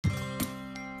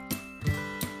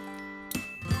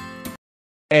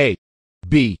A,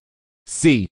 B,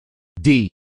 C, D,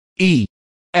 E,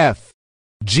 F,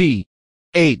 G,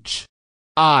 H,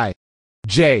 I,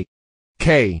 J,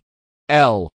 K,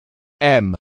 L,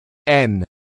 M, N,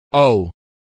 O,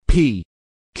 P,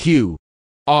 Q,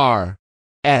 R,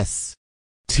 S,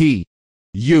 T,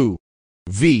 U,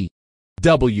 V,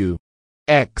 W,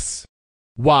 X,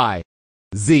 Y,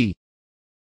 Z.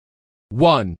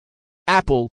 1.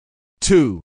 Apple.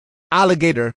 2.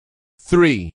 Alligator.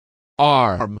 3.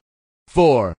 Arm.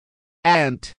 4.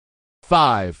 Ant.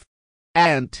 5.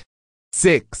 Ant.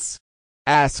 6.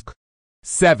 Ask.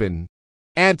 7.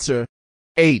 Answer.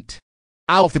 8.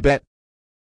 Alphabet.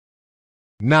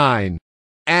 9.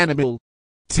 Animal.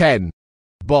 10.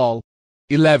 Ball.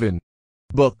 11.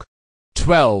 Book.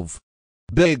 12.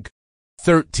 Big.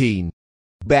 13.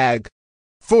 Bag.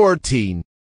 14.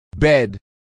 Bed.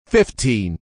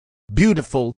 15.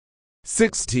 Beautiful.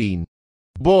 16.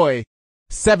 Boy.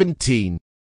 17.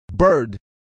 Bird.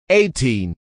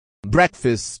 18.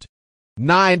 Breakfast.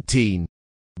 19.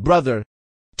 Brother.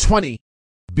 20.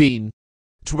 Bean.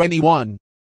 21.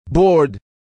 Board.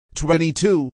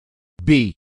 22.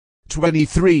 Bee.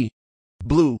 23.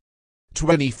 Blue.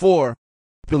 24.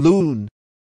 Balloon.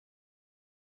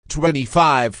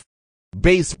 25.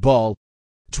 Baseball.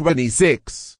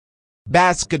 26.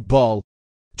 Basketball.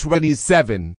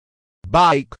 27.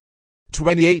 Bike.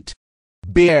 28.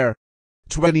 Bear.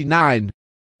 29.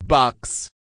 Box.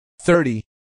 30.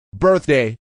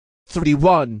 Birthday.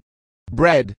 31.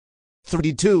 Bread.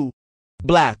 32.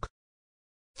 Black.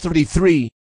 33.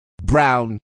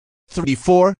 Brown.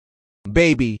 34.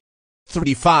 Baby.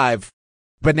 35.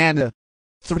 Banana.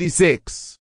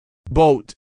 36.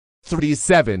 Boat.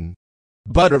 37.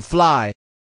 Butterfly.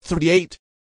 38.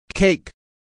 Cake.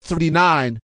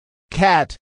 39.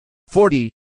 Cat.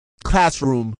 40.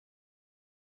 Classroom.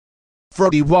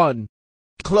 41.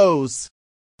 Clothes.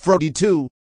 42.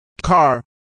 Car.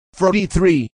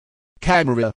 43.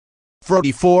 Camera.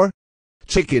 44.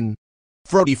 Chicken.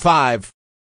 45.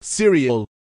 Cereal.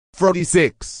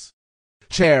 46.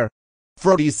 Chair.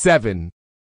 47.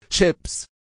 Chips.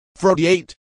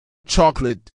 48.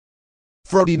 Chocolate.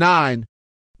 49.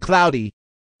 Cloudy.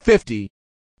 50.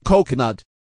 Coconut.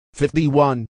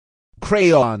 51.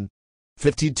 Crayon.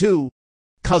 52.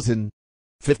 Cousin.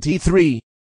 53.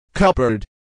 Cupboard.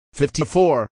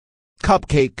 54.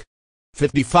 Cupcake.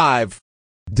 55.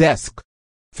 Desk.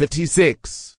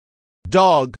 56.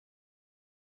 Dog.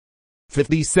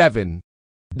 57.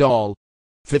 Doll.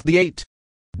 58.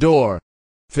 Door.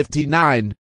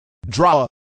 59. Draw.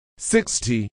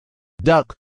 60.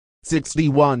 Duck.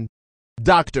 61.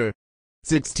 Doctor.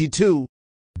 62.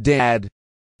 Dad.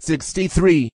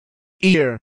 63.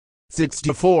 Ear.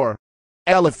 64.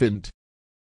 Elephant.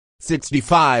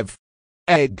 65.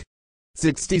 Egg.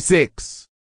 66.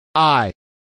 Eye.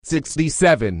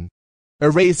 67.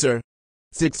 Eraser.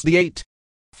 68.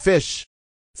 Fish.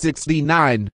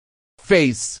 69.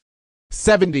 Face.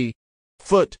 70.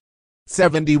 Foot.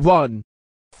 71.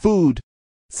 Food.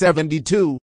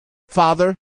 72.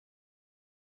 Father.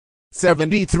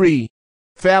 73.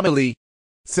 Family.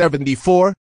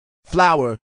 74.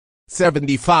 Flower.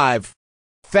 75.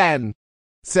 Fan.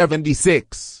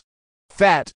 76.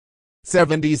 Fat.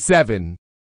 77.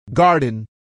 Garden.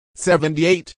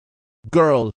 78.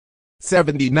 Girl.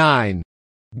 79.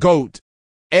 Goat.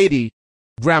 80.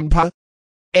 Grandpa.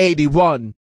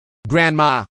 81.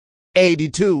 Grandma.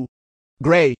 82.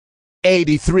 Gray.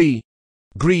 83.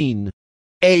 Green.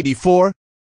 84.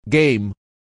 Game.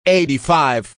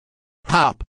 85.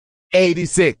 Hop.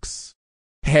 86.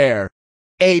 Hair.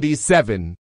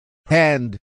 87.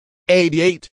 Hand.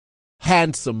 88.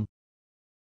 Handsome.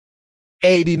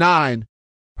 89.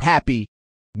 Happy.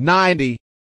 90.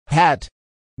 Hat.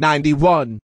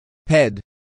 91. Head.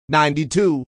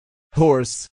 92.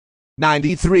 Horse.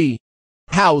 93.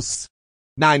 House.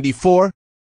 94.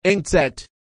 Insect.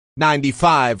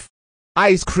 95.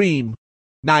 Ice cream.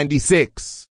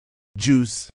 96.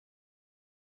 Juice.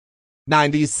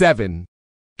 97.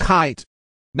 Kite.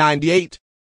 98.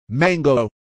 Mango.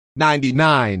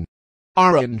 99.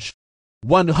 Orange.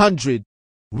 100.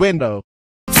 Window.